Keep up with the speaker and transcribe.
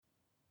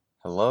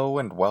Hello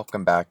and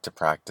welcome back to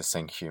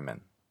Practicing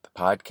Human, the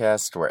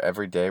podcast where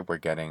every day we're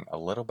getting a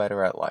little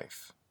better at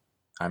life.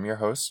 I'm your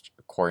host,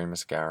 Corey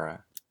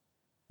Mascara,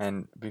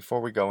 and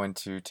before we go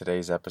into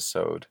today's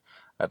episode,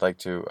 I'd like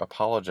to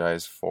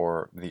apologize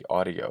for the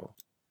audio.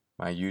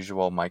 My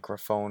usual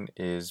microphone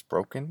is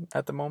broken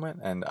at the moment,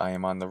 and I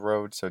am on the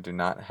road, so do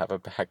not have a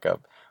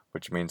backup,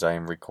 which means I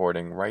am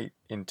recording right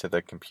into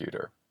the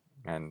computer.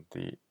 And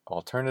the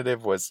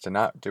alternative was to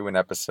not do an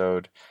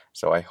episode,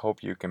 so I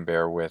hope you can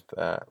bear with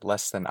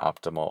less than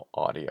optimal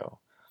audio.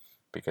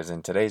 Because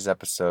in today's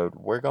episode,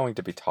 we're going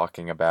to be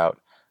talking about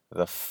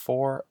the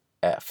 4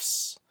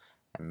 F's,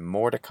 and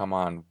more to come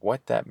on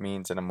what that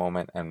means in a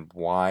moment and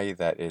why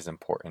that is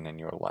important in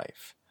your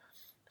life.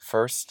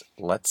 First,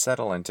 let's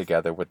settle in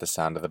together with the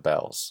sound of the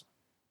bells.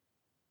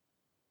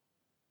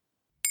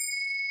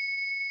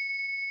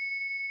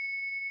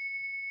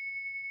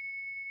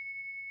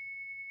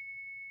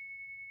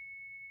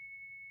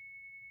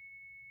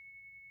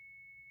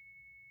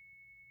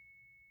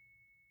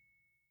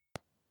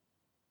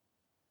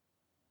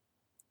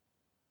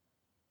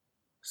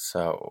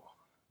 So,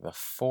 the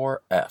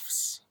 4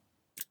 F's.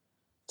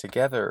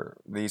 Together,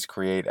 these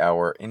create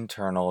our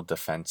internal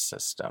defense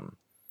system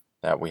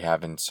that we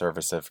have in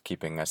service of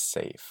keeping us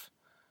safe.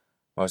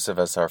 Most of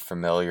us are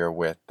familiar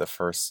with the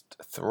first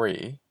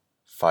three: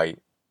 fight,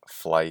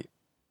 flight,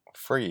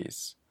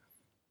 freeze.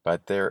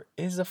 But there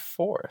is a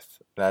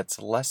fourth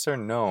that's lesser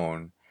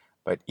known,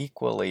 but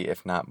equally,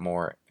 if not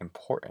more,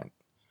 important.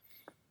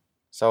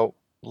 So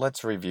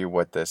let's review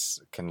what this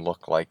can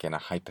look like in a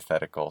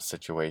hypothetical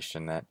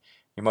situation that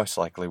you most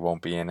likely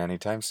won't be in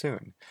anytime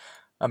soon.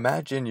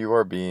 Imagine you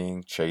are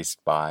being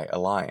chased by a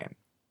lion.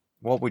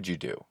 What would you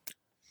do?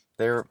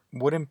 There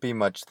wouldn't be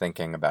much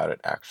thinking about it,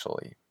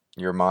 actually.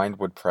 Your mind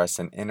would press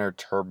an inner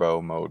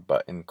turbo mode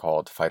button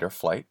called fight or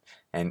flight,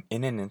 and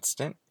in an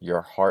instant,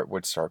 your heart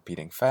would start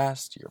beating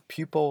fast, your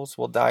pupils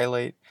will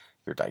dilate,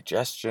 your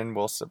digestion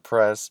will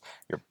suppress,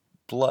 your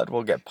blood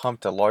will get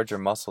pumped to larger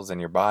muscles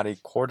in your body,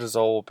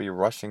 cortisol will be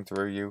rushing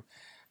through you.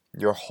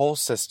 Your whole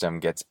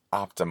system gets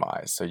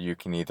optimized so you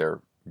can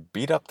either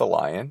beat up the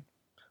lion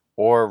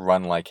or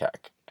run like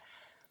heck.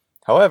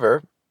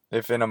 However,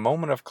 if in a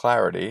moment of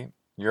clarity,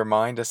 your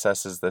mind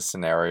assesses this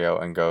scenario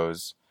and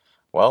goes,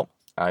 well,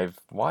 I've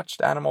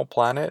watched Animal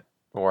Planet,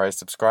 or I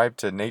subscribe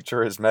to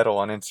Nature is Metal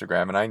on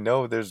Instagram, and I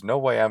know there's no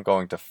way I'm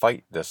going to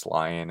fight this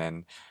lion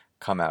and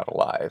come out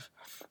alive.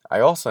 I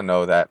also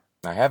know that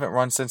I haven't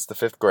run since the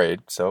 5th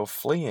grade, so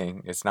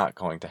fleeing is not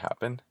going to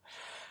happen.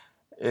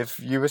 If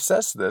you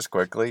assess this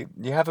quickly,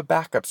 you have a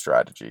backup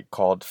strategy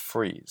called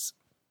freeze.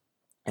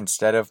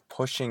 Instead of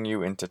pushing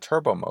you into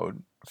turbo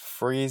mode,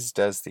 freeze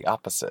does the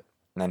opposite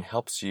and then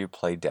helps you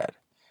play dead.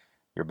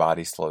 Your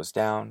body slows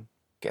down,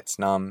 gets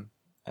numb,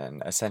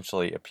 and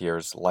essentially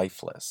appears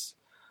lifeless.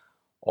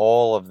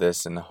 All of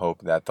this in the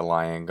hope that the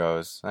lion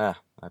goes, I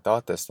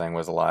thought this thing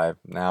was alive,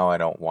 now I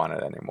don't want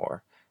it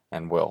anymore,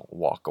 and will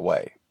walk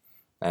away.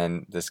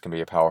 And this can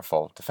be a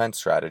powerful defense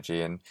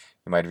strategy, and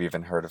you might have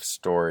even heard of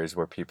stories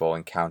where people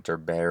encounter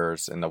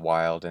bears in the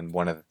wild, and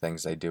one of the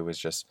things they do is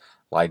just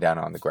lie down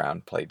on the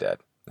ground, play dead.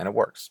 And it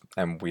works.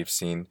 And we've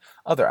seen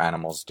other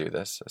animals do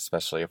this,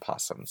 especially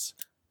opossums.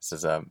 This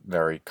is a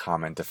very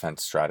common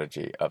defense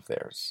strategy of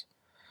theirs.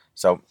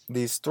 So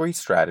these 3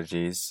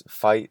 strategies,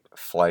 fight,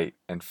 flight,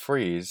 and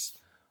freeze,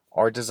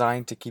 are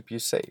designed to keep you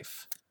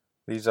safe.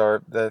 These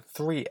are the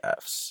 3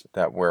 F's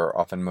that we're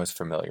often most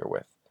familiar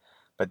with.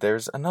 But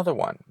there's another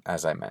one,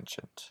 as I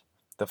mentioned,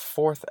 the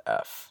 4th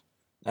F,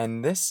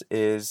 and this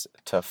is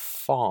to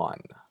fawn.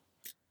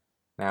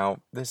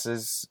 Now, this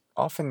is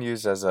often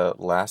used as a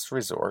last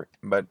resort,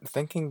 but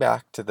thinking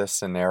back to the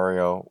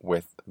scenario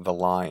with the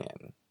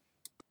lion,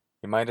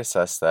 you might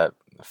assess that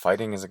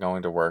fighting isn't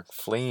going to work,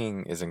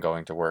 fleeing isn't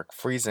going to work,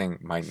 freezing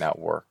might not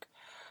work.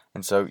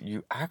 And so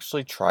you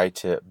actually try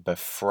to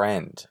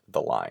befriend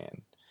the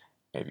lion.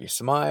 Maybe you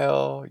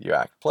smile, you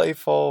act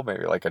playful,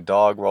 maybe like a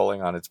dog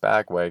rolling on its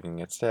back, wagging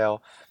its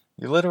tail.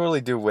 You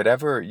literally do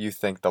whatever you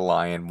think the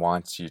lion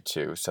wants you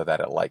to so that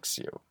it likes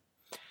you.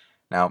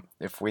 Now,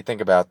 if we think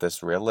about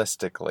this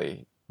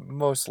realistically,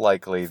 most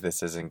likely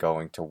this isn't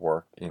going to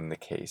work in the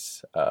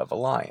case of a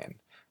lion,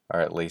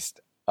 or at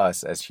least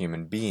us as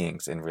human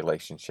beings in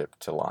relationship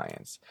to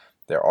lions.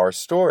 There are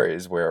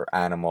stories where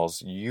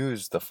animals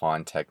use the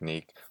fawn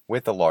technique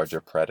with a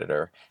larger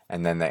predator,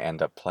 and then they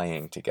end up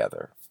playing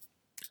together.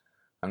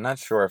 I'm not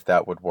sure if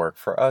that would work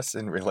for us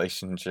in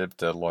relationship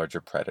to larger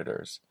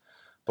predators.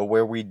 But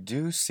where we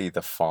do see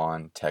the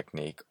fawn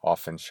technique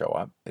often show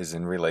up is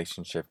in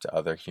relationship to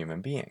other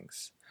human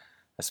beings,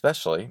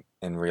 especially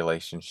in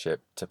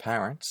relationship to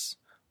parents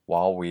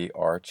while we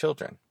are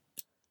children.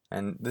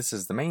 And this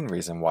is the main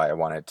reason why I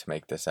wanted to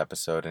make this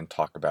episode and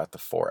talk about the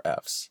 4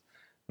 F's.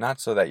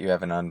 Not so that you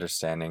have an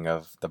understanding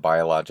of the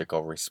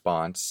biological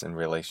response in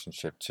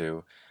relationship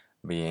to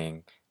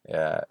being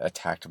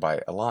attacked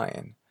by a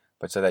lion,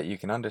 but so that you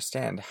can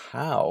understand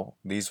how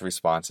these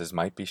responses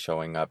might be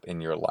showing up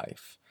in your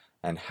life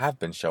and have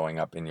been showing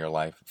up in your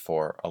life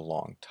for a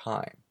long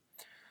time.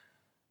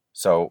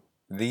 So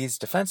these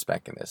defense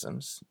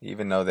mechanisms,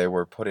 even though they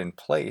were put in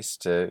place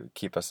to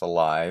keep us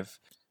alive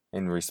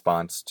in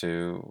response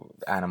to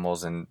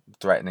animals in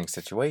threatening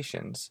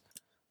situations,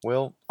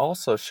 will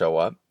also show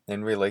up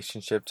in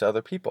relationship to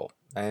other people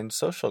and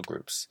social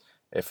groups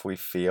if we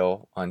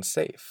feel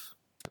unsafe.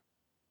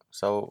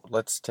 So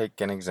let's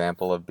take an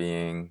example of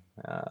being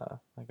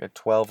like a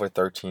 12 or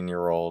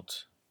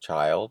 13-year-old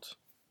child,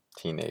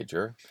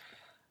 teenager,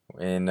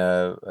 in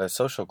a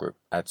social group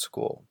at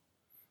school,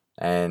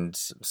 and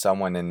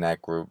someone in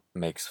that group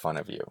makes fun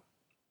of you.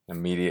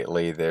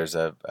 Immediately, there's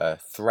a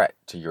threat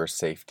to your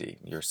safety,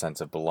 your sense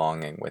of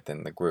belonging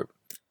within the group.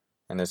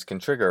 And this can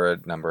trigger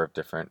a number of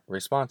different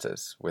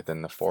responses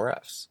within the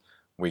 4Fs.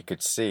 We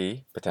could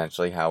see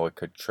potentially how it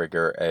could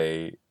trigger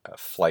a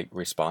flight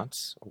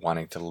response,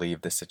 wanting to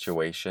leave the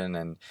situation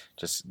and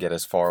just get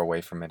as far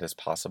away from it as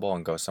possible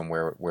and go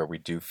somewhere where we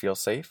do feel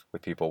safe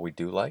with people we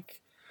do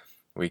like.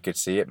 We could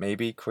see it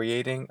maybe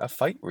creating a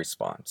fight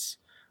response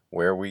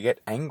where we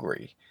get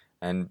angry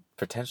and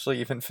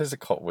potentially even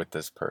physical with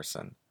this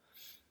person.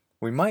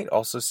 We might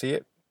also see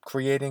it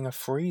creating a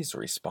freeze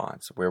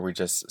response where we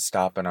just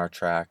stop in our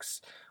tracks.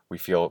 We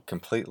feel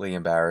completely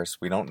embarrassed.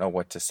 We don't know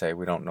what to say.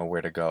 We don't know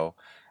where to go.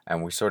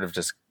 And we sort of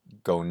just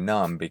go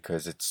numb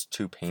because it's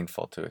too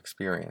painful to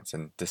experience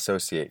and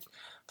dissociate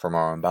from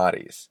our own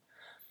bodies.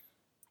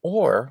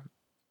 Or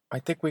I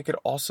think we could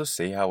also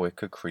see how it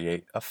could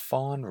create a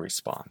fawn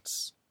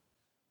response.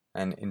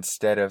 And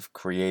instead of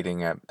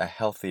creating a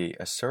healthy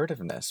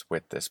assertiveness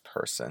with this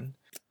person,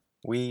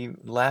 we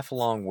laugh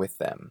along with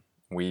them.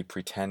 We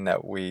pretend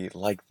that we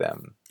like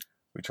them.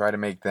 We try to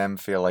make them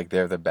feel like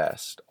they're the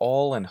best,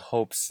 all in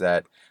hopes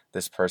that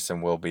this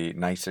person will be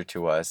nicer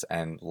to us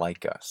and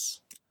like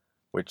us,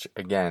 which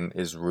again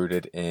is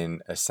rooted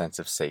in a sense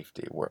of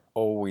safety. We're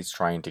always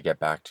trying to get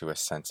back to a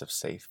sense of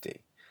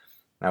safety.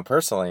 Now,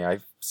 personally,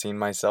 I've seen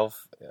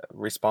myself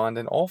respond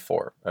in all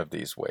four of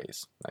these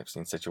ways. I've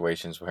seen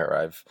situations where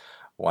I've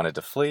wanted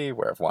to flee,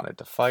 where I've wanted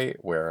to fight,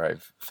 where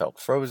I've felt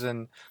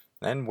frozen,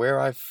 and where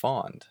I've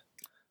fawned.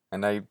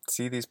 And I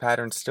see these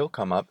patterns still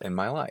come up in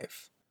my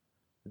life.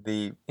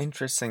 The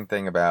interesting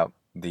thing about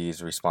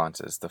these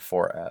responses, the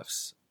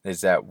 4Fs,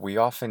 is that we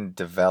often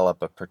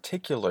develop a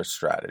particular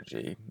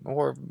strategy,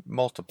 or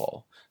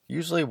multiple,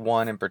 usually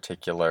one in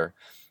particular,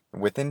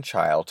 within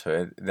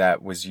childhood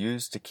that was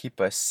used to keep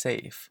us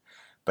safe,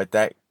 but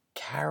that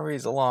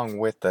carries along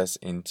with us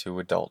into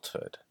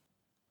adulthood.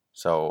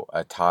 So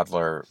a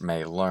toddler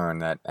may learn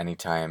that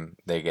anytime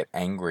they get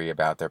angry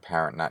about their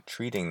parent not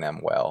treating them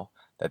well,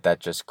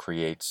 that just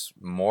creates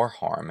more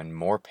harm and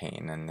more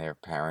pain, and their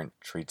parent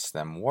treats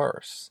them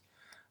worse.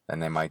 Then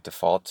they might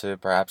default to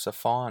perhaps a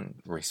fawn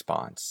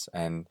response,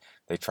 and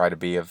they try to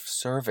be of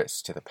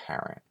service to the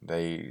parent.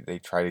 They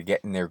try to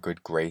get in their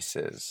good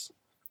graces.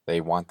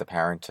 They want the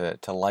parent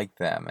to like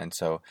them, and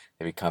so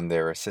they become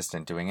their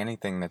assistant, doing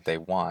anything that they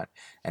want,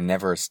 and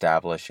never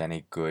establish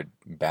any good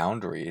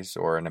boundaries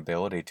or an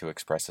ability to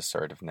express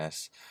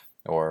assertiveness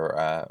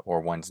or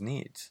one's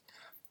needs.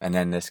 And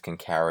then this can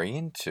carry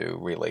into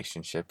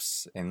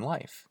relationships in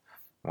life.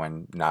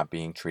 When not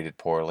being treated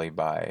poorly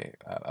by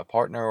a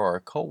partner or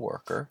a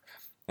coworker,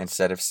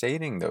 instead of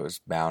stating those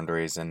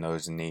boundaries and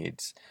those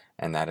needs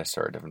and that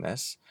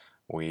assertiveness,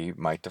 we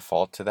might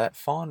default to that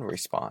fawn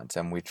response,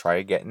 and we try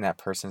to get in that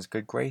person's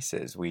good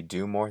graces. We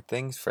do more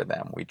things for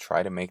them. We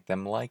try to make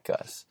them like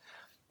us.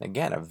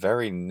 Again, a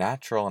very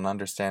natural and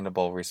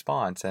understandable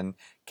response, and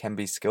can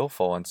be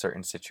skillful in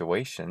certain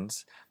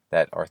situations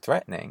that are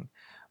threatening.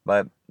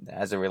 But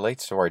as it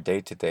relates to our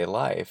day-to-day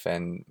life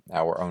and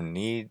our own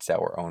needs,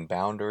 our own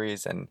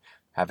boundaries, and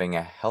having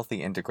a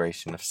healthy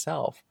integration of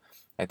self,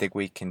 I think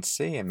we can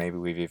see, and maybe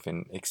we've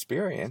even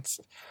experienced,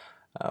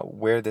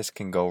 where this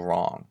can go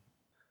wrong.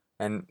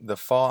 And the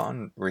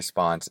fawn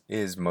response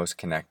is most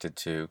connected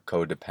to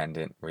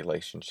codependent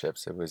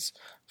relationships. It was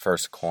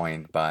first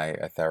coined by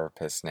a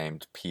therapist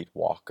named Pete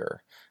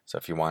Walker. So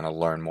if you want to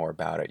learn more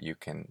about it, you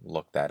can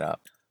look that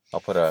up. I'll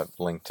put a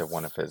link to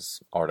one of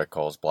his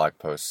articles, blog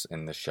posts,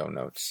 in the show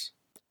notes.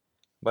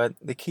 But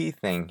the key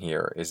thing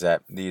here is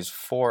that these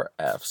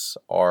 4Fs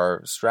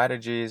are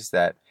strategies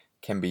that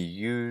can be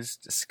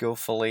used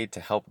skillfully to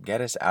help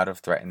get us out of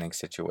threatening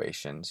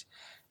situations,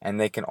 and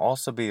they can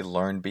also be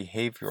learned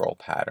behavioral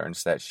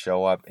patterns that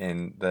show up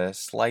in the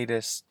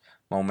slightest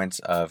moments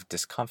of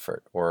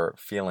discomfort or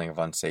feeling of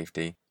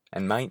unsafety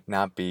and might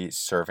not be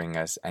serving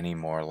us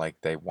anymore like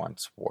they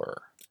once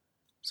were.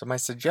 So my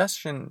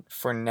suggestion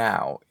for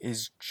now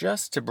is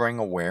just to bring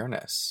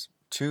awareness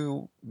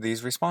to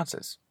these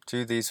responses,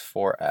 to these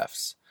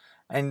 4Fs,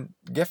 and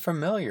get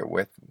familiar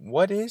with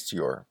what is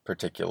your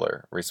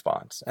particular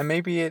response. And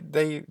maybe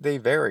they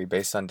vary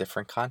based on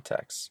different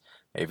contexts.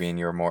 Maybe in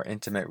your more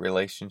intimate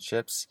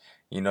relationships,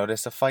 you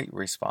notice a fight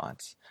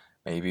response.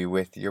 Maybe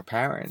with your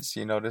parents,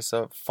 you notice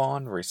a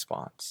fawn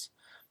response.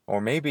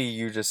 Or maybe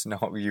you just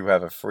know you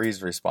have a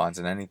freeze response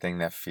in anything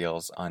that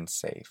feels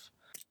unsafe.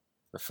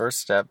 The first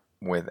step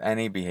with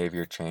any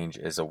behavior change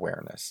is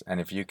awareness. And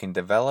if you can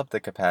develop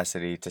the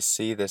capacity to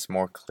see this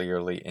more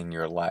clearly in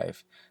your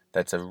life,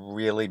 That's a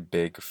really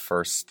big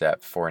first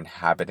step for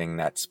inhabiting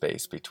that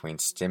space between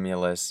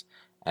stimulus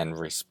and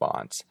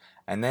response,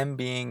 and then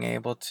being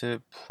able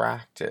to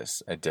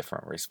practice a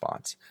different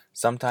response.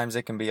 Sometimes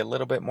it can be a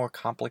little bit more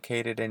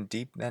complicated and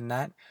deep than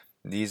that.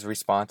 These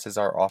responses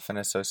are often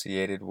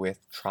associated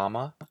with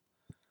trauma.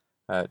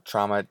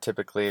 Trauma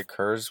typically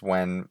occurs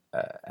when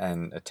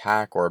an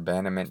attack or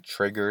abandonment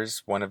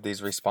triggers one of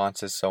these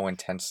responses so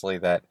intensely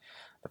that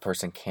the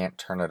person can't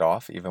turn it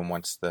off even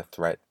once the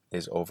threat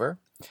is over.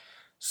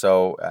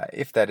 So,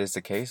 if that is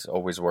the case,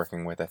 always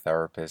working with a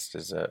therapist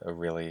is a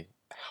really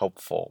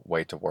helpful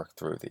way to work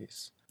through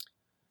these.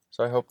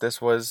 So, I hope this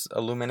was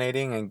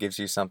illuminating and gives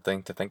you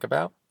something to think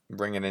about.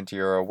 Bring it into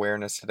your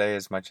awareness today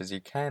as much as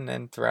you can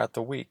and throughout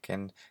the week,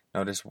 and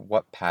notice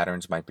what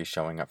patterns might be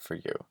showing up for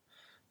you.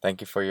 Thank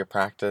you for your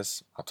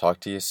practice. I'll talk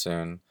to you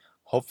soon.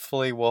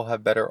 Hopefully, we'll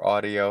have better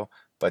audio,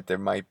 but there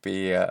might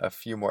be a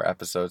few more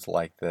episodes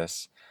like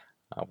this.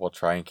 We'll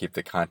try and keep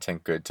the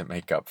content good to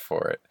make up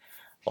for it.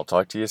 I'll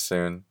talk to you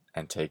soon,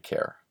 and take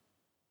care.